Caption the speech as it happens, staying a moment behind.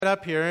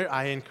Up here,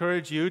 I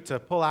encourage you to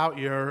pull out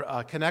your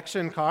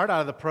connection card out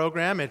of the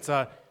program. It's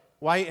a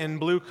white and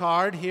blue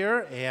card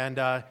here, and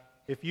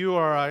if you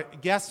are a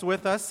guest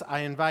with us, I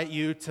invite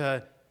you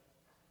to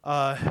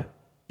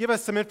give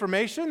us some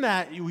information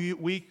that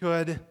we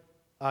could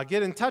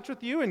get in touch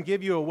with you and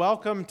give you a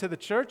welcome to the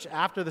church.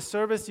 After the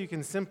service, you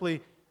can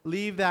simply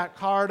leave that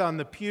card on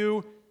the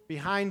pew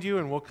behind you,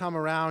 and we'll come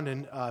around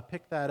and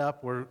pick that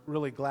up. We're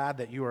really glad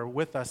that you are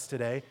with us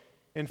today.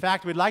 In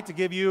fact, we'd like to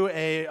give you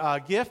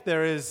a gift.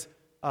 There is,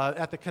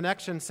 at the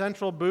Connection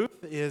Central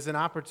booth, is an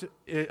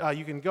opportunity.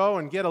 You can go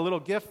and get a little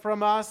gift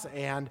from us,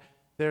 and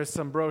there's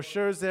some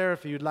brochures there.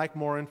 If you'd like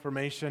more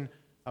information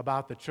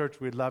about the church,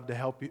 we'd love to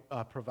help you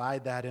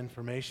provide that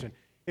information.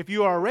 If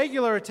you are a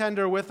regular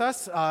attender with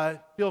us,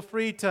 feel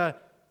free to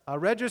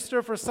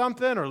register for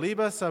something or leave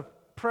us a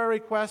prayer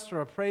request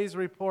or a praise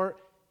report.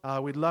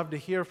 We'd love to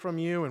hear from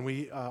you, and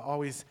we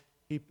always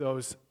keep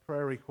those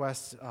prayer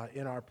requests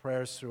in our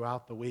prayers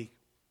throughout the week.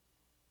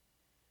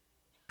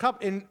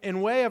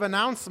 In way of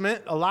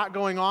announcement, a lot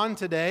going on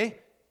today.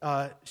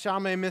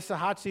 Xiaomei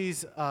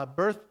Misahachi's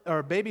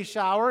baby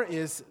shower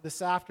is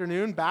this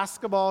afternoon.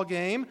 Basketball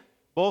game,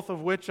 both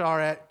of which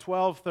are at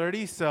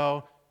 12:30.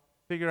 So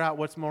figure out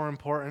what's more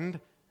important.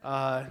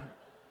 No,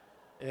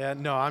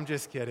 I'm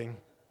just kidding.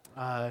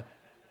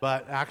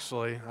 But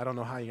actually, I don't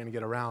know how you're going to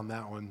get around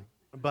that one.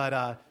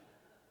 But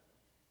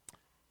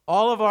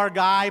all of our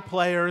guy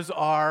players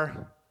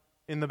are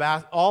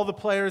all the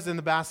players in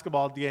the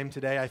basketball game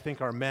today, I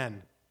think, are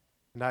men.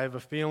 And I have a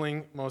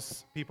feeling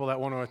most people that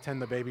want to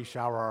attend the baby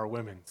shower are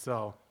women.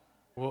 So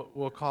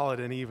we'll call it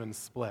an even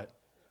split.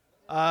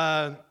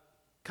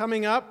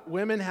 Coming up,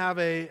 women have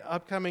a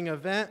upcoming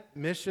event,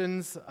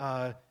 missions.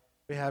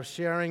 We have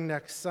sharing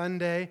next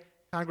Sunday,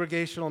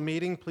 congregational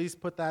meeting. Please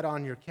put that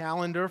on your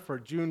calendar for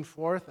June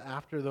 4th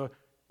after the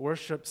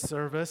worship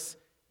service.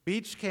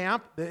 Beach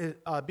camp.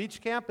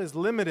 Beach camp is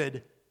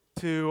limited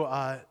to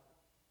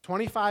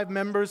 25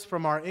 members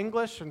from our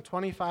English and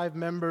 25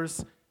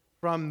 members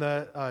from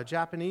the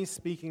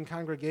Japanese-speaking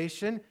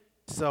congregation.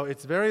 So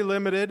it's very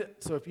limited.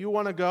 So if you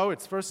want to go,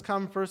 it's first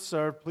come, first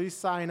served. Please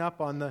sign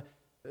up on the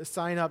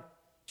sign-up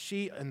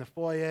sheet in the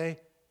foyer,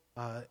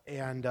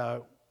 and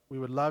we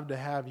would love to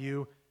have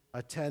you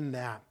attend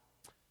that.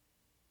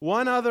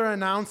 One other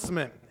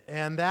announcement,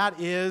 and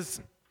that is,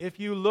 if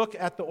you look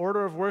at the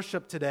order of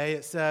worship today,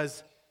 it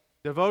says,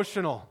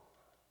 Devotional,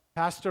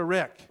 Pastor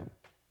Rick,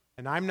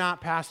 and I'm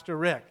not Pastor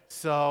Rick.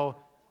 So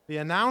the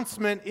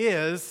announcement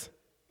is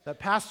that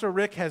Pastor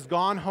Rick has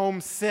gone home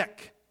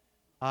sick.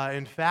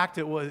 In fact,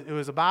 it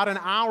was about an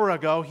hour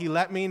ago he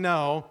let me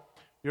know,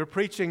 you're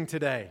preaching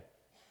today.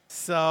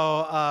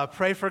 So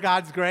pray for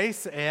God's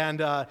grace, and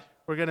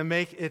we're going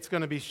to it's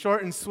going to be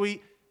short and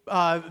sweet.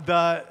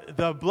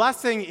 The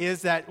blessing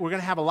is that we're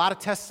going to have a lot of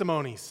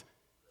testimonies.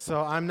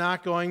 So I'm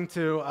not going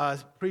to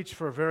preach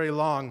for very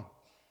long.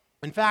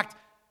 In fact,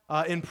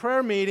 in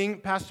prayer meeting,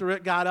 Pastor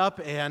Rick got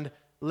up and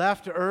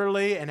left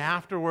early, and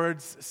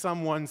afterwards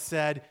someone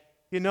said,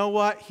 you know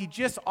what, he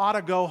just ought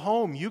to go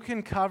home. You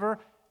can cover.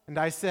 And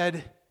I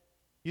said,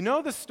 you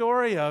know the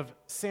story of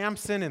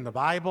Samson in the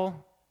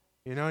Bible?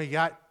 You know, he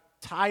got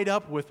tied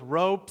up with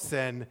ropes,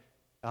 and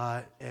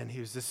he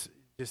was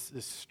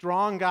this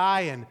strong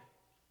guy, and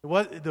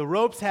the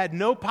ropes had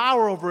no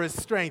power over his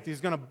strength. He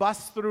was going to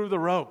bust through the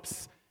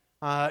ropes.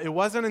 It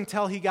wasn't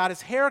until he got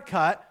his hair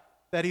cut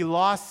that he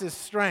lost his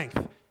strength.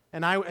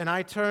 And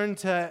I turned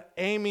to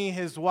Amy,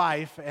 his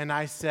wife, and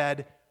I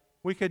said,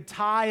 we could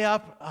tie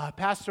up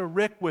Pastor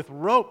Rick with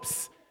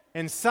ropes,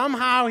 and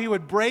somehow he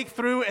would break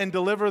through and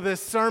deliver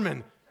this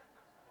sermon.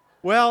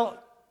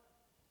 Well,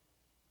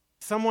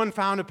 someone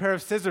found a pair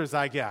of scissors,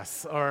 I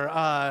guess,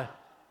 or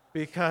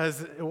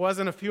because it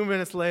wasn't a few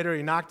minutes later,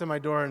 he knocked on my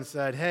door and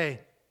said, hey,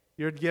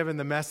 you're given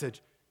the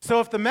message. So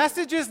if the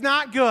message is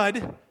not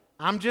good,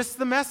 I'm just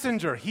the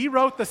messenger. He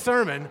wrote the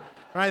sermon.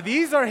 Right?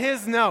 These are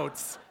his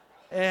notes.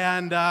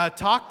 And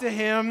talk to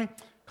him.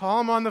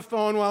 Call him on the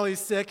phone while he's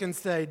sick and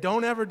say,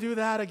 don't ever do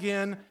that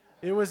again.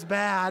 It was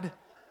bad.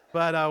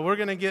 But we're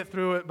going to get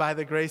through it by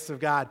the grace of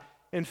God.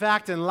 In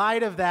fact, in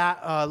light of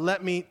that,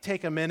 let me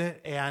take a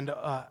minute and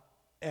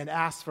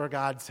ask for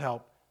God's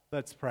help.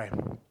 Let's pray.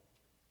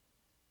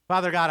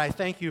 Father God, I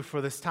thank you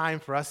for this time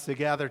for us to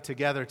gather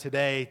together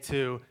today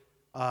to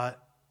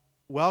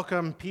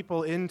welcome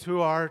people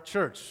into our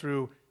church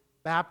through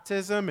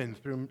baptism and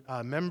through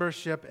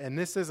membership. And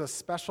this is a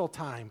special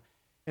time.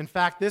 In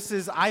fact, this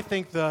is, I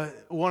think,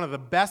 one of the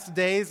best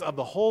days of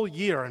the whole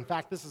year. In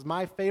fact, this is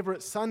my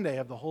favorite Sunday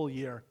of the whole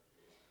year,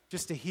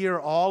 just to hear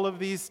all of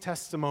these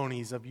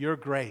testimonies of your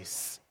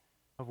grace,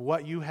 of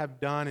what you have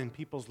done in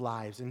people's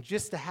lives, and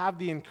just to have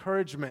the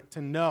encouragement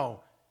to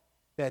know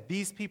that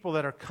these people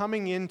that are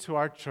coming into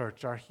our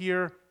church are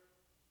here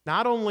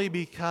not only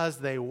because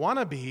they want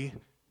to be,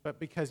 but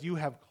because you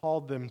have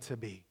called them to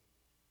be.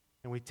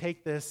 And we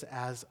take this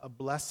as a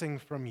blessing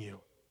from you.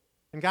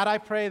 And God, I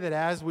pray that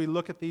as we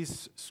look at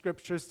these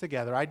scriptures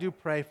together, I do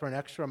pray for an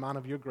extra amount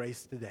of your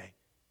grace today.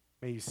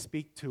 May you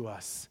speak to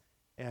us,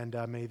 and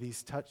may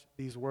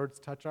these words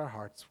touch our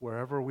hearts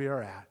wherever we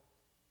are at.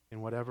 in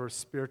whatever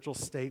spiritual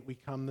state we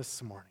come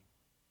this morning.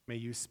 May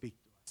you speak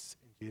to us.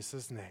 In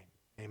Jesus' name,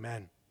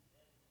 amen.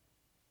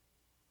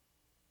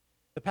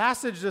 The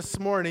passage this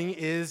morning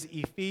is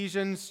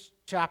Ephesians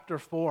chapter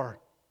 4.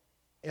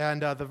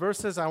 And the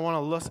verses I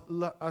want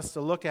us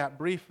to look at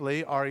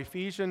briefly are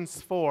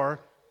Ephesians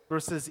 4,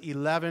 verses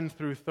 11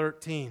 through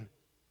 13.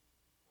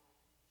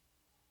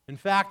 In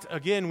fact,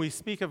 again, we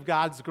speak of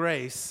God's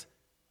grace.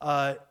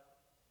 I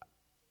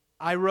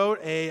wrote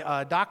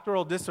a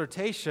doctoral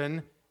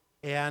dissertation,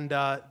 and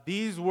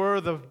these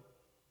were the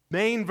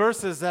main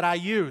verses that I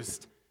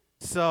used.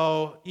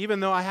 So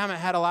even though I haven't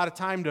had a lot of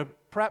time to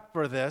prep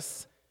for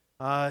this,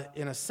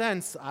 in a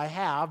sense, I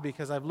have,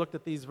 because I've looked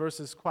at these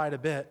verses quite a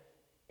bit.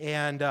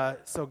 And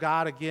so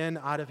God, again,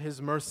 out of his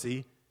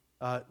mercy,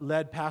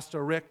 led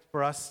Pastor Rick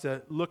for us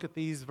to look at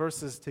these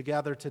verses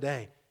together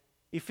today.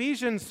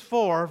 Ephesians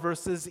 4,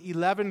 verses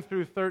 11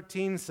 through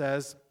 13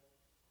 says,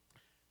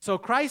 "So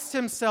Christ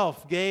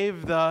himself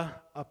gave the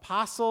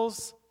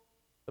apostles,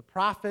 the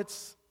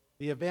prophets,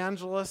 the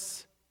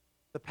evangelists,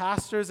 the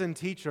pastors and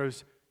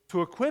teachers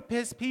to equip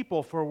his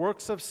people for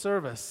works of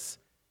service,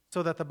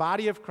 so that the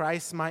body of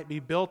Christ might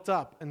be built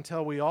up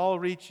until we all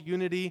reach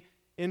unity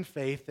in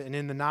faith and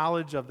in the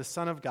knowledge of the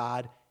Son of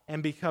God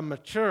and become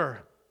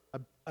mature,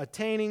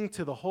 attaining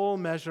to the whole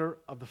measure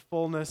of the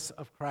fullness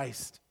of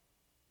Christ."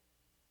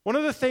 One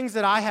of the things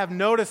that I have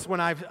noticed when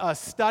I've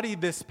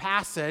studied this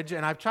passage,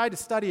 and I've tried to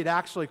study it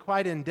actually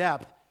quite in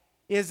depth,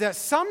 is that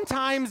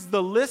sometimes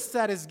the list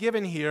that is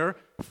given here,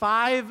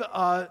 five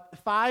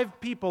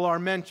people are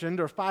mentioned,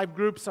 or 5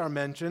 groups are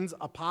mentioned: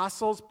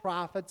 apostles,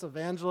 prophets,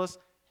 evangelists,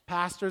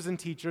 pastors, and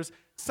teachers.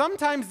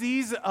 Sometimes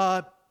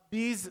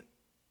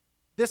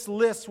this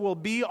list will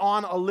be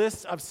on a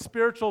list of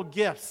spiritual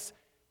gifts.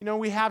 You know,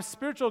 we have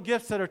spiritual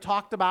gifts that are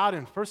talked about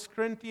in 1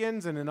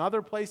 Corinthians and in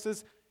other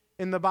places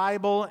in the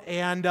Bible,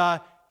 and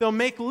they'll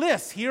make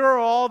lists. Here are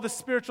all the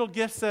spiritual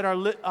gifts that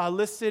are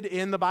listed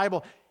in the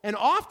Bible. And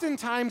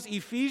oftentimes,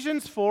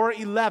 Ephesians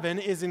 4:11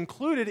 is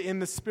included in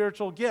the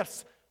spiritual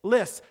gifts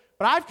list.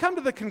 But I've come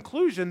to the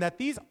conclusion that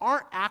these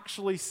aren't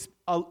actually,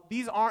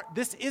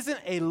 this isn't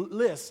a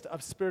list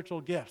of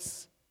spiritual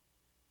gifts.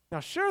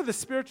 Now, sure, the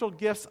spiritual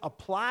gifts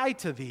apply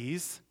to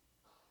these.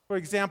 For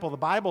example, the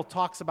Bible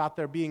talks about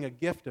there being a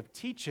gift of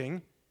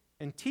teaching,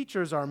 and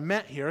teachers are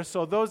meant here.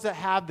 So those that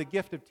have the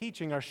gift of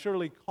teaching are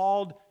surely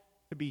called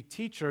to be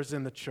teachers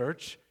in the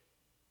church.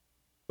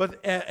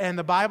 And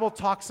the Bible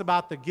talks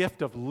about the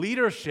gift of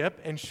leadership,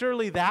 and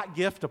surely that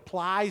gift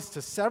applies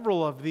to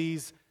several of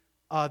these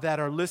that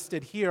are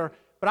listed here.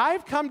 But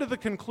I've come to the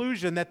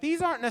conclusion that these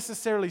aren't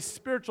necessarily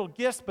spiritual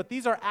gifts, but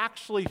these are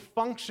actually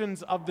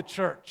functions of the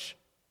church.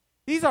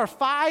 These are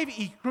 5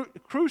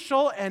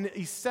 crucial and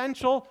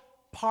essential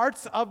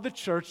parts of the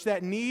church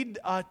that need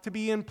to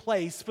be in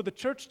place for the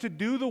church to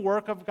do the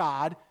work of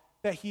God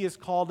that he has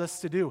called us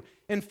to do.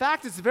 In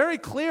fact, it's very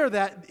clear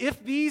that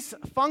if these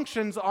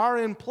functions are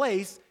in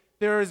place,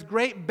 there is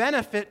great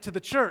benefit to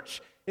the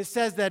church. It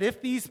says that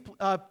if these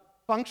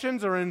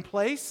functions are in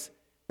place,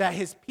 that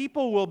his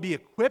people will be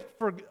equipped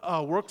for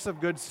works of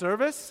good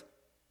service,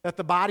 that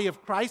the body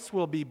of Christ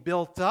will be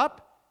built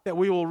up, that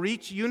we will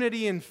reach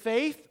unity in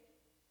faith,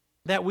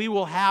 that we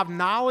will have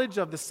knowledge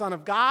of the Son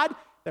of God,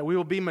 that we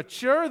will be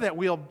mature, that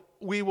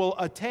we will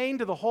attain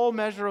to the whole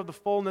measure of the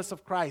fullness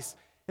of Christ.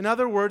 In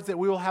other words, that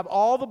we will have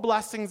all the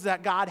blessings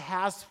that God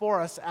has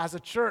for us as a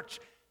church.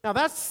 Now,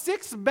 that's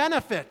 6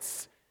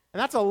 benefits,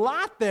 and that's a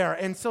lot there.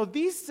 And so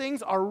these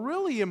things are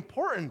really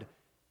important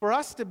for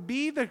us to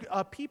be the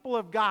people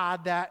of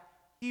God that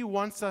he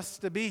wants us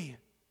to be.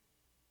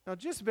 Now,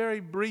 just very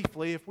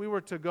briefly, if we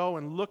were to go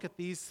and look at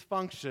these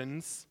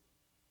functions,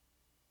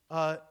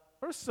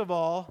 first of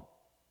all,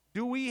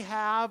 do we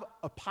have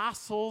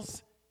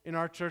apostles in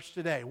our church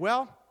today?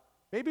 Well,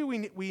 maybe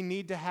we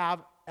need to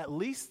have at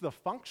least the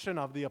function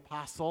of the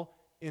apostle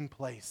in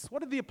place. What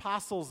did the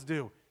apostles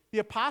do? The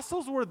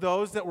apostles were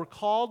those that were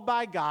called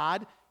by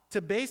God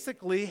to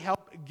basically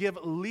help give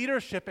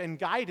leadership and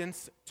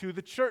guidance to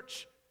the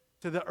church,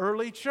 to the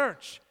early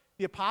church.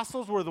 The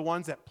apostles were the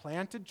ones that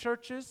planted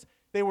churches.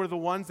 They were the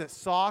ones that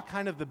saw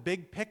kind of the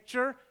big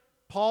picture.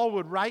 Paul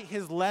would write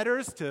his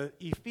letters to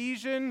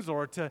Ephesians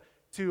or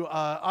to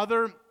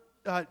other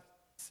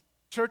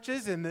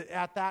churches in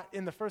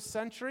the first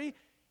century,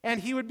 and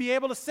he would be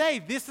able to say,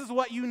 this is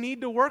what you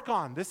need to work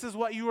on. This is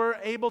what you are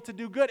able to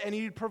do good, and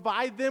he'd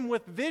provide them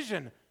with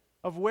vision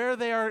of where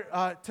they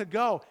are to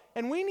go.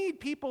 And we need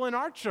people in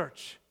our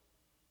church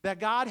that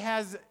God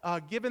has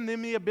given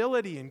them the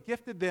ability and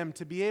gifted them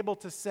to be able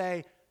to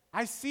say,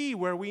 I see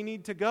where we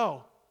need to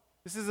go.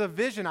 This is a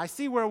vision. I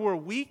see where we're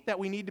weak, that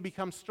we need to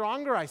become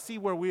stronger. I see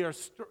where we are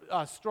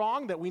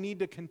strong, that we need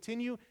to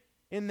continue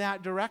in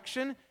that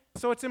direction.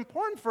 So it's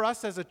important for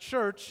us as a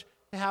church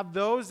to have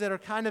those that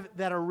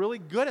are really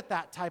good at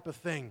that type of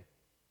thing.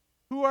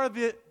 Who are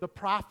the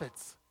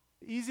prophets?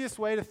 The easiest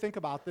way to think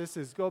about this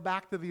is go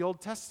back to the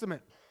Old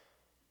Testament.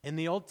 In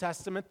the Old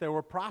Testament, there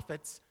were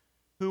prophets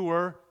who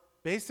were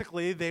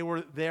basically, they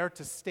were there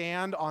to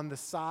stand on the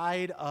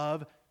side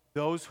of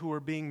those who were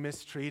being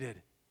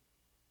mistreated.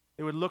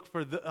 They would look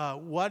for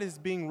what is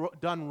being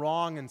done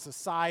wrong in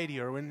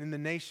society or in the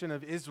nation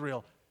of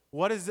Israel.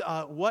 What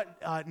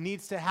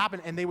needs to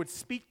happen? And they would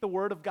speak the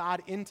word of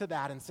God into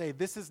that and say,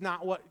 this is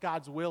not what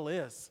God's will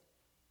is.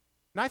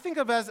 And I think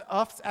of us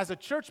as a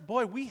church,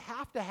 boy, we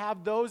have to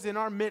have those in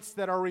our midst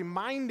that are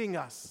reminding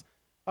us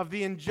of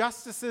the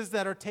injustices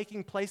that are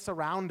taking place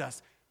around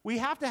us. We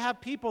have to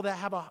have people that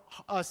have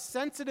a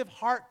sensitive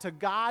heart to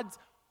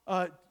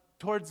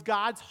towards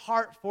God's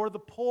heart for the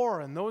poor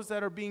and those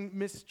that are being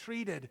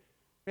mistreated.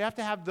 We have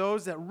to have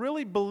those that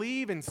really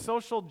believe in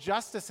social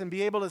justice and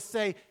be able to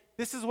say,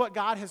 this is what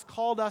God has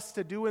called us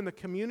to do in the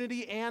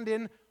community and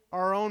in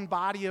our own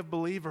body of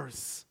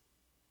believers.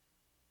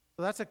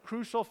 So that's a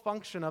crucial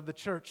function of the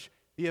church.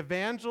 The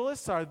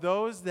evangelists are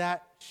those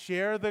that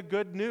share the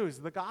good news,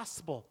 the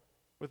gospel,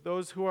 with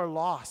those who are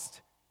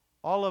lost.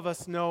 All of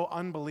us know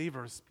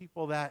unbelievers,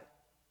 people that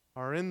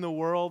are in the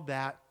world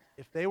that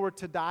if they were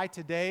to die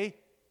today,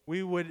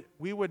 we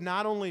would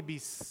not only be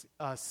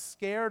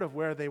scared of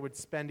where they would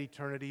spend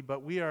eternity,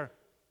 but we are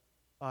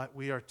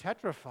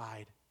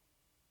terrified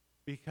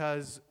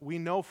because we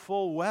know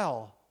full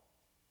well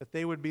that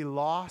they would be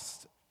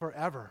lost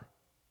forever.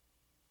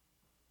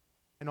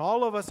 And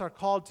all of us are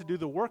called to do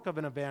the work of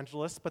an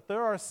evangelist, but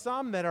there are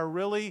some that are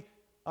really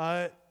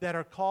that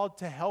are called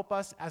to help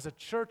us as a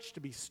church to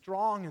be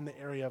strong in the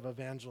area of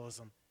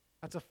evangelism.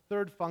 That's a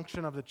third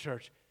function of the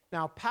church.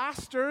 Now,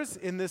 pastors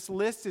in this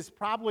list is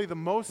probably the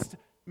most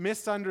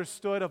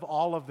misunderstood of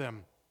all of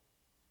them.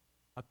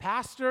 A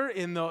pastor,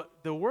 in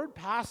the word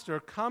pastor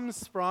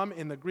comes from,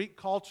 in the Greek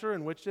culture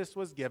in which this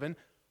was given,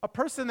 a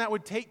person that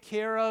would take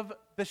care of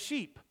the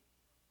sheep.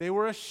 They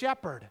were a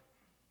shepherd.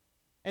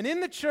 And in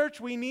the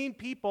church, we need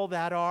people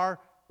that are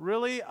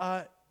really,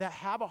 that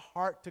have a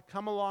heart to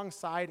come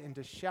alongside and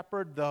to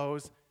shepherd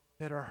those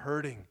that are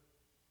hurting.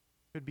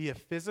 It could be a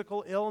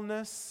physical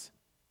illness.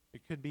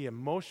 It could be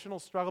emotional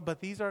struggle.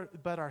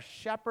 But our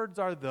shepherds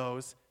are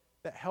those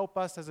that help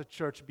us as a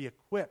church be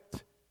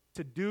equipped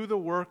to do the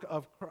work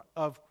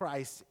of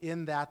Christ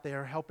in that they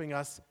are helping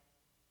us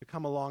to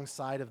come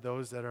alongside of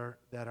those that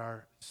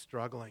are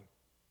struggling.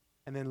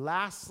 And then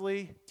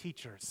lastly,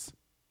 teachers.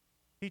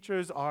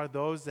 Teachers are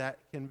those that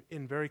can,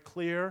 in very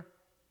clear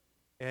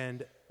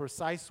and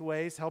precise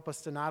ways, help us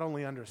to not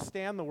only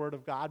understand the Word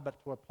of God,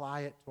 but to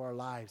apply it to our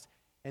lives.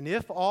 And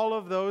if all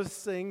of those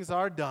things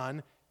are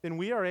done, then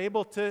we are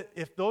able to,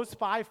 if those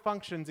 5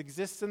 functions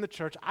exist in the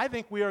church, I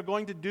think we are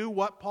going to do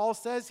what Paul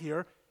says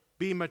here,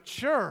 be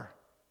mature,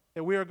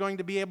 that we are going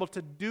to be able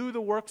to do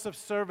the works of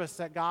service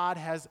that God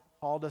has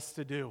called us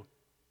to do.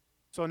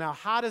 So now,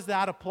 how does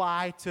that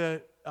apply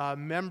to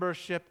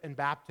membership and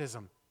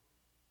baptism?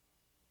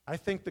 I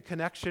think the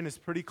connection is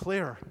pretty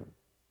clear.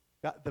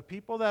 The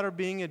people that are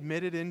being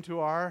admitted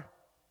into our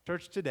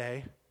church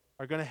today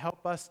are going to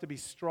help us to be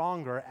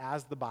stronger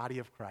as the body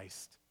of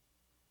Christ.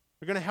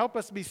 They're going to help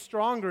us be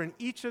stronger in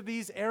each of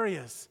these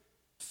areas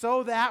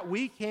so that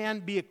we can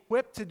be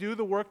equipped to do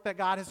the work that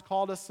God has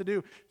called us to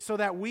do, so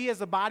that we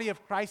as a body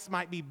of Christ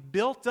might be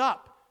built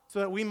up, so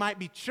that we might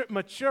be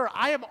mature.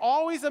 I am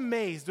always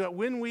amazed that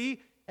when we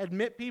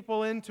admit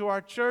people into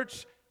our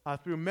church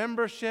through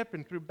membership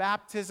and through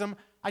baptism,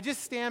 I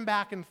just stand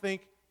back and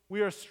think we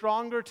are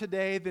stronger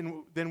today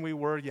than we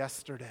were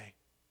yesterday.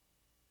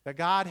 That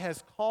God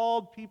has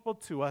called people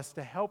to us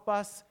to help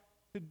us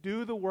to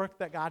do the work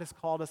that God has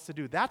called us to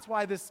do. That's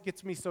why this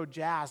gets me so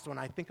jazzed when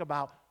I think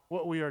about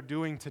what we are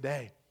doing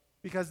today.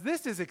 Because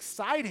this is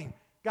exciting.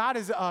 God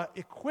is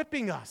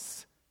equipping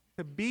us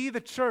to be the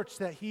church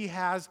that He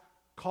has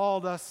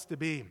called us to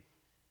be.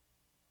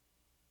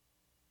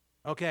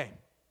 Okay,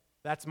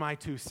 that's my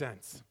 2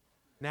 cents.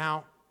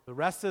 Now, the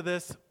rest of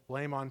this,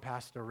 blame on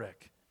Pastor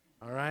Rick.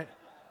 All right?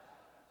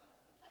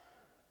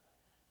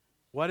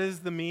 What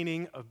is the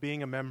meaning of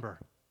being a member?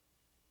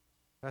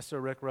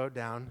 Pastor Rick wrote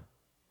down,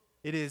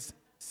 it is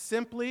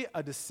simply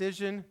a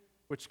decision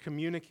which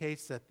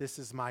communicates that this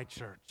is my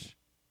church.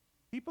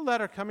 People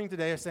that are coming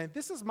today are saying,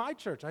 this is my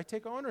church. I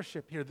take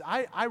ownership here.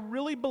 I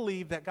really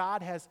believe that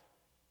God has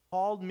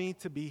called me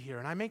to be here.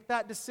 And I make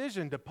that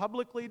decision to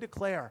publicly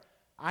declare,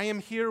 I am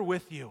here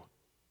with you.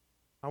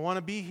 I want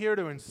to be here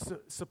to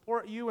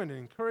support you and to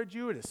encourage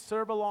you and to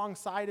serve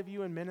alongside of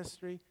you in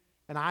ministry.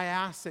 And I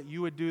ask that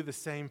you would do the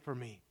same for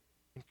me.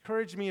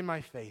 Encourage me in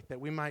my faith that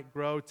we might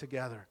grow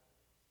together.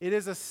 It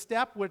is a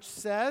step which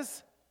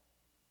says,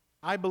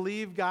 I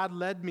believe God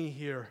led me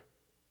here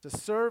to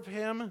serve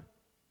Him,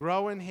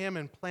 grow in Him,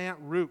 and plant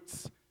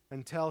roots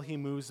until He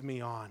moves me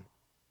on.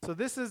 So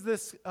this is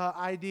this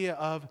idea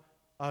of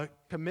a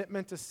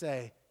commitment to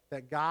say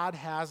that God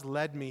has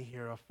led me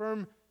here, a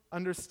firm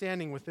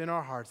understanding within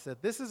our hearts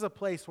that this is a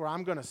place where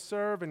I'm going to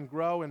serve and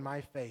grow in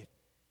my faith.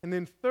 And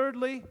then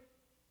thirdly,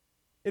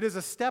 it is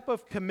a step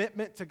of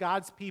commitment to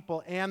God's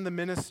people and the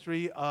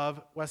ministry of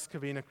West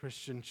Covina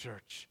Christian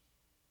Church.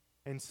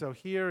 And so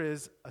here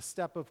is a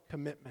step of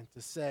commitment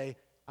to say,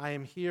 I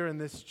am here in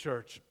this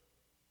church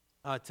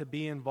to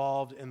be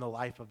involved in the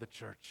life of the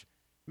church.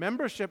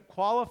 Membership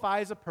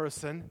qualifies a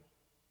person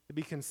to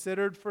be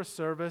considered for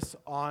service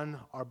on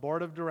our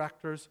board of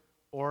directors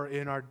or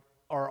in our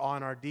are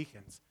on our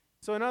deacons.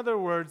 So in other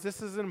words,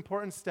 this is an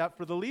important step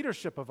for the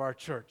leadership of our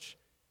church,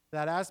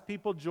 that as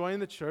people join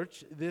the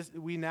church,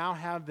 we now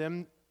have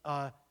them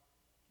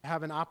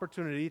have an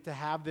opportunity to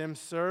have them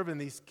serve in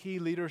these key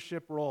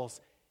leadership roles.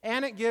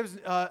 And it gives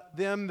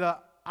them the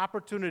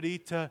opportunity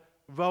to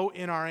vote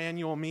in our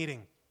annual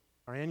meeting.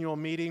 Our annual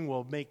meeting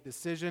will make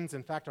decisions.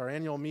 In fact, our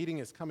annual meeting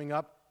is coming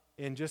up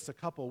in just a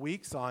couple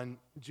weeks on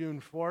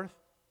June 4th.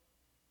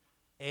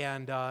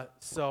 And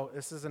so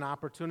this is an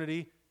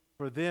opportunity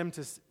for them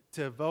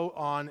to vote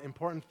on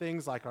important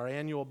things like our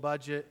annual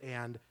budget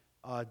and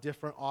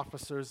different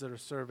officers that are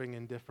serving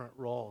in different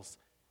roles.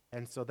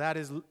 And so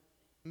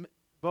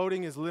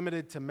voting is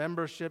limited to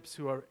memberships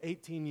who are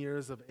 18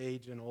 years of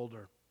age and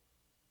older.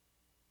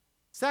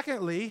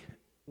 Secondly,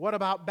 what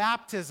about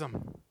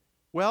baptism?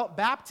 Well,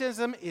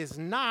 baptism is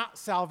not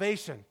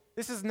salvation.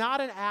 This is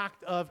not an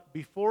act of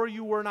before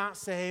you were not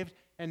saved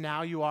and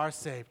now you are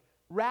saved.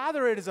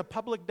 Rather, it is a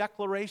public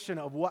declaration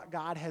of what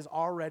God has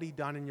already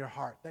done in your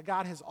heart, that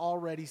God has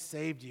already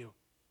saved you.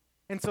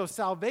 And so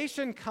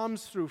salvation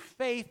comes through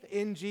faith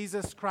in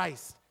Jesus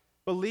Christ,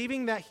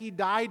 believing that he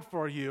died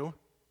for you,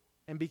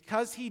 and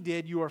because he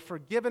did, you are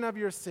forgiven of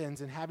your sins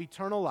and have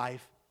eternal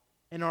life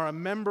and are a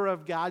member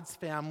of God's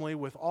family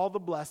with all the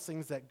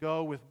blessings that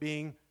go with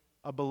being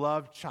a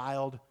beloved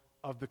child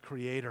of the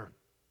Creator.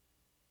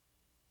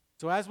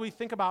 So as we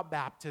think about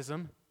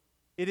baptism,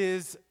 it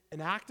is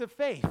an act of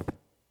faith.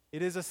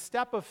 It is a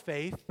step of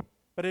faith,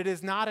 but it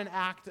is not an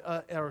act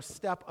or a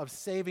step of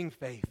saving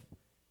faith.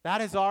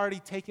 That has already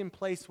taken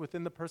place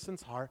within the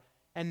person's heart,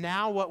 and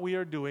now what we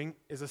are doing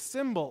is a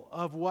symbol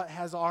of what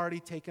has already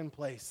taken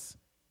place.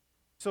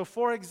 So,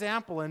 for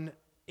example,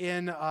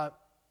 in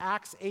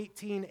Acts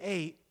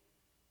 18:8,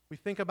 we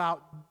think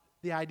about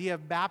the idea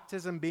of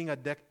baptism being a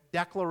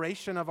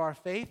declaration of our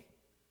faith.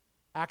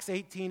 Acts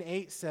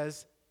 18:8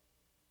 says,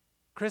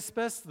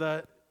 Crispus,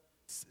 the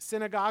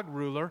synagogue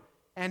ruler,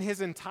 and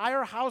his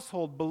entire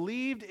household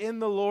believed in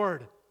the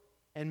Lord,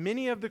 and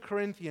many of the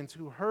Corinthians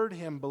who heard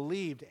him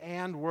believed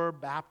and were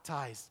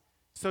baptized.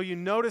 So you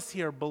notice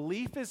here,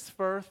 belief is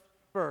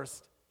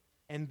first,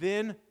 and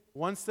then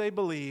once they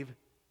believe,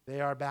 they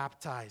are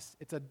baptized.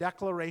 It's a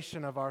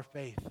declaration of our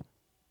faith.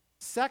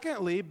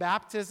 Secondly,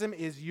 baptism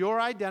is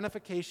your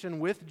identification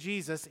with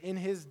Jesus in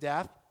his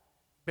death,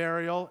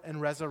 burial,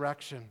 and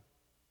resurrection.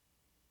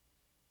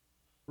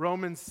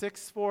 Romans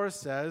 6:4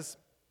 says,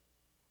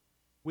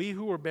 we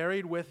who were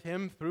buried with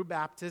him through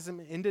baptism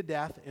into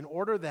death, in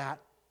order that,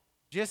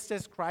 just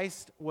as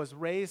Christ was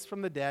raised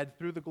from the dead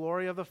through the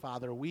glory of the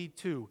Father, we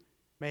too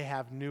may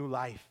have new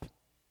life.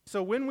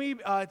 So when we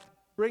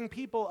bring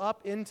people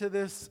up into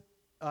this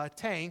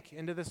tank,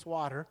 into this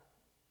water,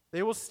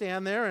 they will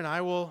stand there and I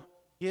will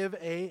give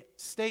a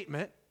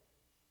statement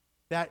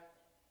that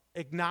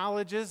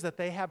acknowledges that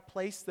they have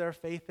placed their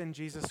faith in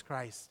Jesus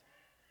Christ.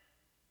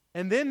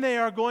 And then they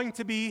are going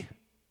to be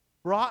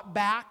brought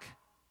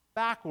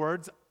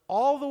backwards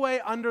all the way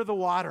under the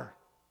water.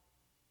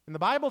 And the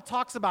Bible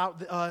talks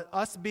about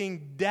us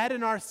being dead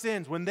in our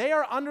sins. When they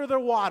are under the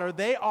water,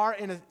 they are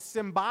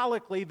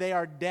symbolically, they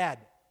are dead.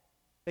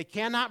 They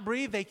cannot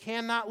breathe, they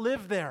cannot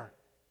live there.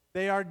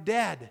 They are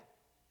dead.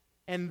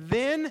 And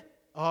then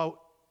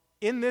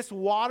in this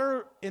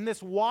water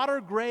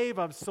grave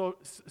of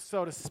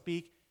so to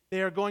speak,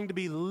 they are going to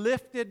be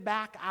lifted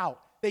back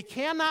out. They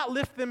cannot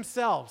lift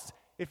themselves.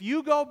 If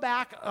you go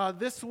back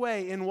this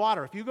way in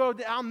water, if you go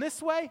down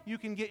this way, you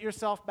can get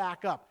yourself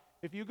back up.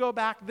 If you go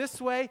back this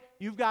way,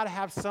 you've got to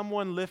have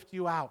someone lift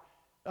you out.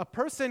 A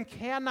person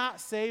cannot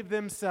save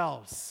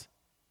themselves.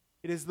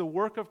 It is the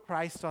work of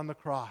Christ on the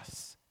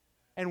cross.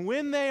 And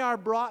when they are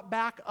brought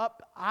back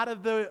up out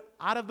of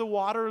the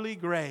watery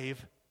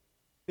grave,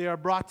 they are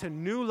brought to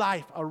new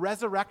life, a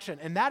resurrection.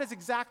 And that is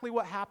exactly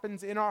what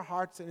happens in our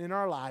hearts and in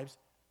our lives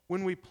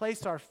when we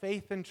place our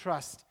faith and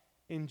trust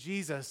in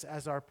Jesus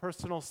as our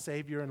personal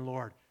Savior and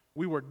Lord.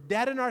 We were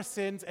dead in our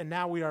sins, and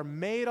now we are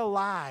made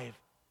alive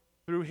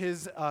through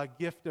his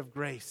gift of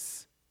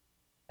grace.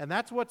 And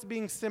that's what's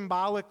being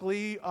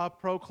symbolically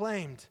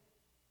proclaimed,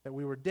 that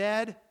we were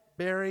dead,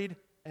 buried,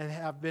 and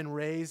have been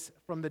raised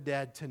from the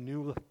dead to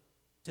new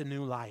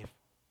life.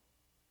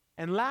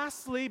 And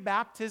lastly,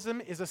 baptism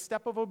is a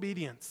step of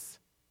obedience.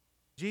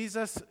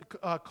 Jesus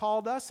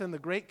called us in the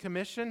Great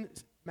Commission,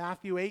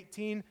 Matthew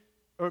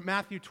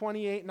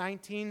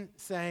 28:19,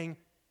 saying,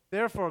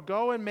 "Therefore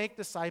go and make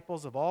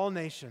disciples of all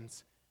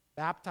nations,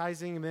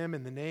 baptizing them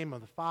in the name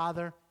of the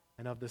Father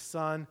and of the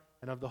Son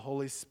and of the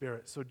Holy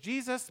Spirit." So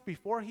Jesus,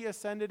 before he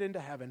ascended into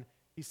heaven,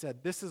 he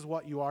said, this is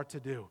what you are to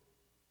do.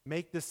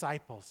 Make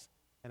disciples.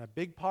 And a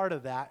big part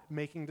of that,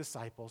 making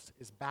disciples,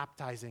 is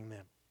baptizing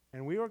them.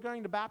 And we are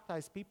going to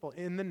baptize people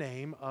in the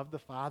name of the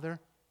Father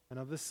and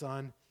of the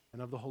Son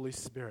and of the Holy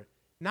Spirit.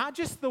 Not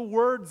just the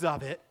words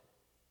of it.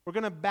 We're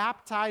going to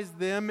baptize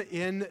them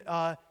in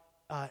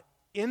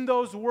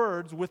those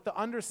words with the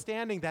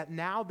understanding that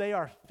now they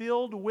are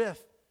filled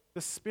with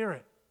the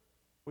Spirit.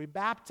 We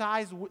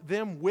baptize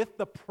them with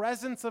the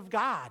presence of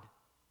God,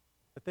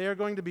 that they are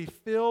going to be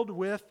filled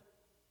with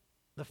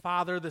the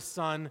Father, the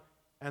Son,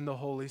 and the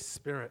Holy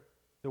Spirit.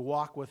 to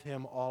walk with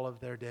him all of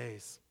their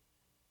days.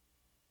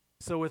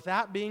 So with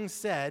that being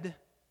said,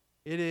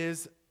 it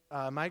is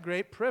my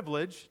great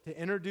privilege to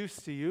introduce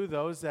to you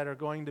those that are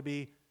going to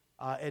be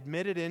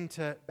admitted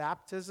into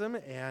baptism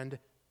and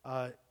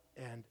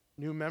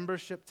new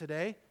membership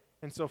today.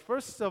 And so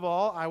first of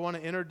all, I want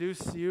to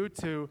introduce you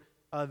to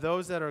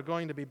those that are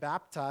going to be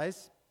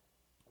baptized.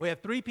 We have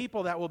 3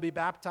 people that will be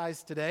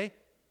baptized today,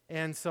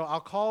 and so I'll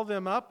call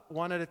them up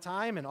one at a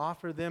time and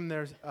offer them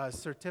their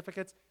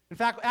certificates. In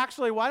fact,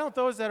 actually, why don't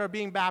those that are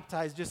being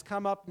baptized just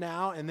come up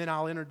now, and then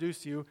I'll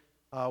introduce you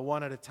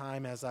one at a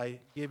time as I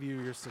give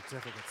you your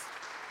certificates.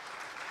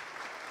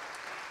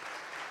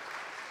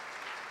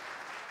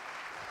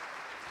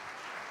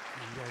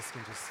 You guys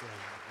can just stay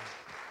right there.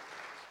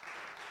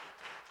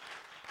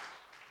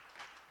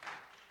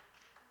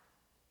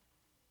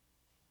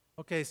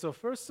 Okay, so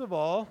first of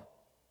all,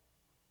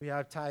 we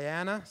have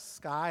Tiana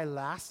Sky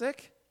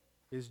Lassick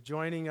is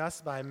joining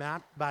us by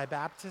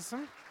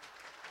baptism.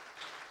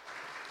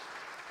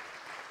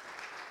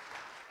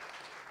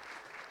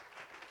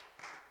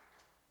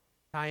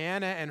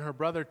 Tiana and her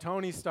brother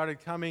Tony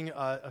started coming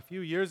a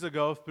few years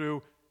ago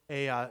through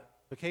a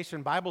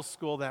vacation Bible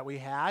school that we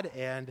had,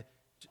 and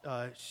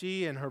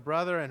she and her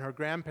brother and her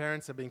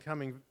grandparents have been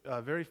coming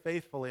very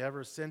faithfully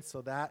ever since,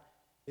 so that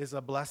is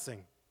a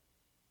blessing.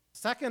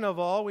 Second of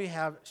all, we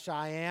have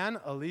Cheyenne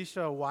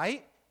Alicia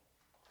White.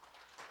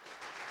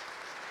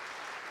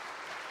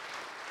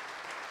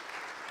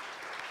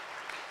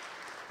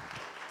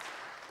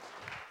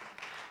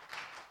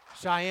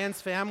 Cheyenne's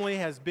family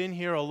has been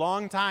here a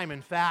long time.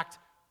 In fact,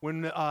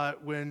 when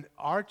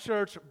our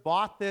church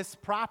bought this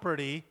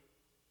property,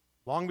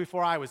 long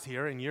before I was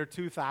here, in year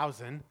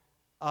 2000,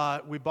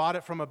 we bought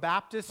it from a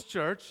Baptist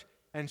church,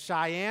 and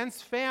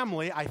Cheyenne's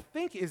family, I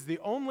think, is the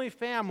only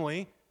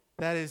family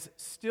that is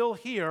still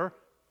here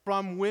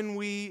from when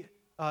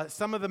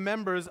some of the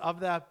members of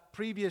that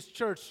previous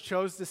church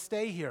chose to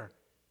stay here.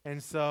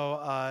 And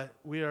so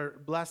we are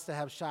blessed to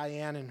have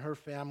Cheyenne and her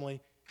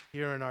family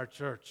here in our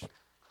church.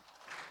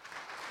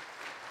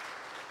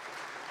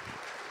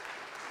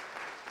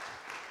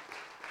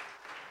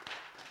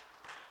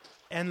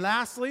 And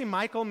lastly,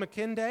 Michael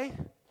McKinday.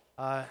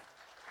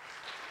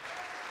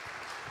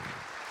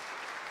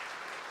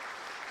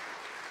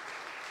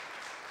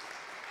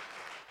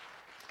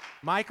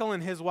 Michael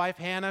and his wife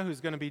Hannah,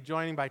 who's going to be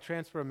joining by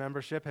transfer of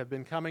membership, have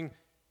been coming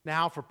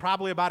now for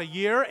probably about a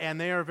year,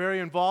 and they are very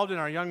involved in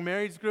our young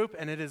marrieds group,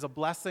 and it is a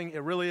blessing.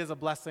 It really is a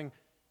blessing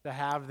to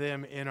have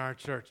them in our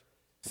church.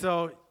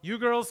 So you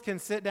girls can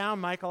sit down.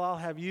 Michael, I'll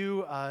have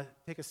you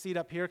take a seat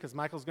up here because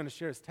Michael's going to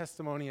share his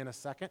testimony in a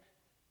second.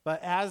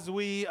 But as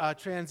we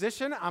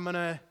transition, I'm going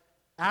to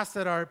ask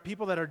that our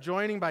people that are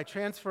joining by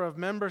transfer of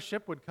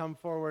membership would come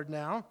forward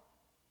now.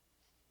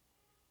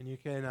 And you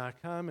can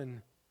come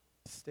and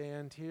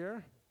stand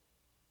here.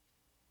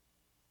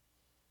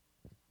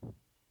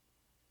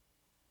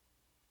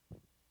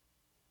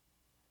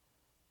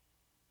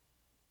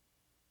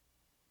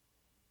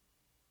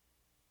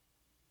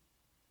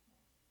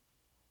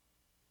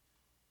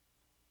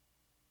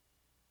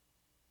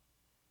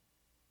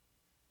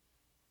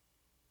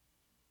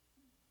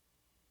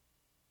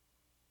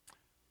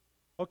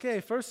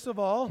 Okay, first of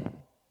all,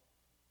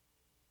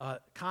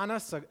 Kana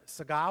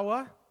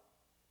Sagawa.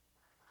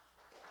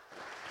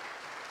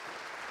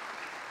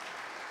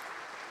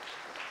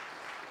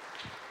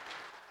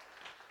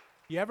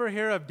 You ever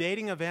hear of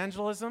dating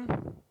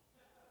evangelism?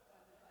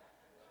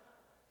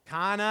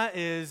 Kana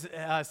is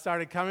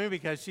started coming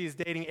because she's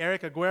dating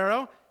Eric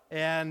Aguero,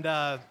 and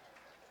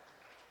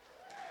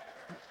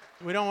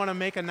we don't want to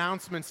make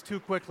announcements too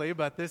quickly,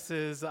 but this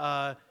is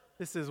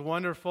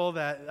wonderful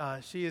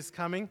that she is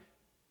coming.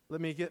 Let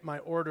me get my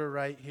order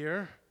right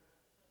here.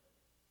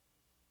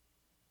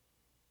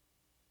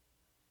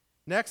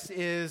 Next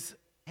is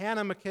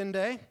Hannah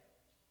McKinday.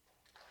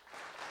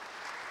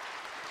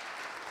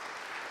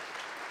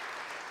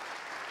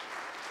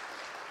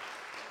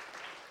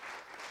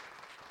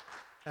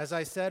 As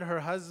I said,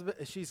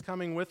 she's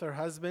coming with her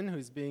husband,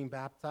 who's being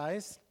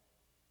baptized.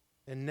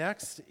 And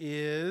next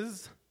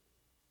is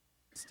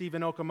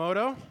Stephen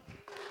Okamoto.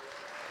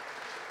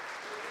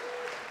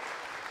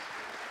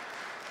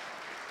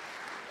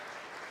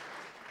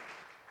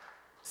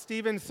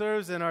 Stephen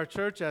serves in our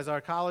church as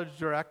our college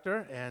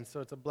director, and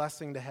so it's a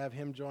blessing to have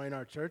him join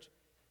our church.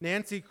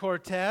 Nancy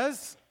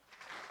Cortez.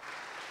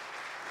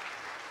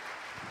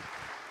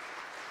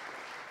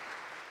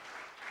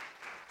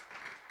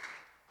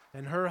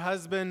 And her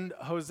husband,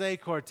 Jose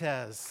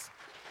Cortez.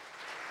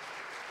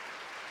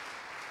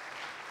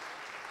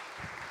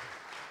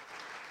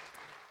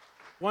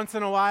 Once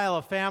in a while,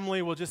 a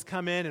family will just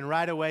come in, and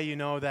right away you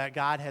know that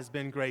God has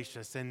been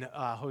gracious. And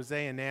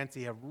Jose and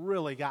Nancy have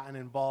really gotten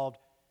involved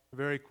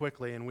very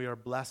quickly, and we are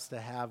blessed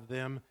to have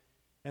them.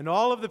 And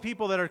all of the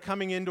people that are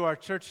coming into our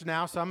church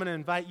now, so I'm going to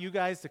invite you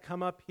guys to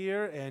come up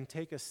here and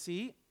take a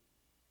seat.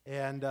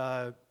 And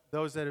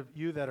those of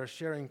you that are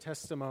sharing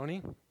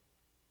testimony.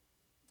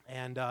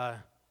 And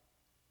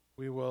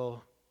we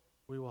will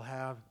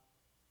have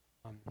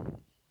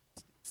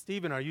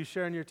Stephen, are you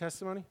sharing your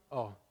testimony?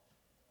 Oh,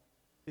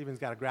 Stephen's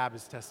got to grab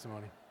his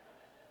testimony.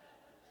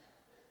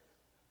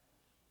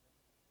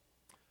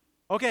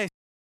 Okay.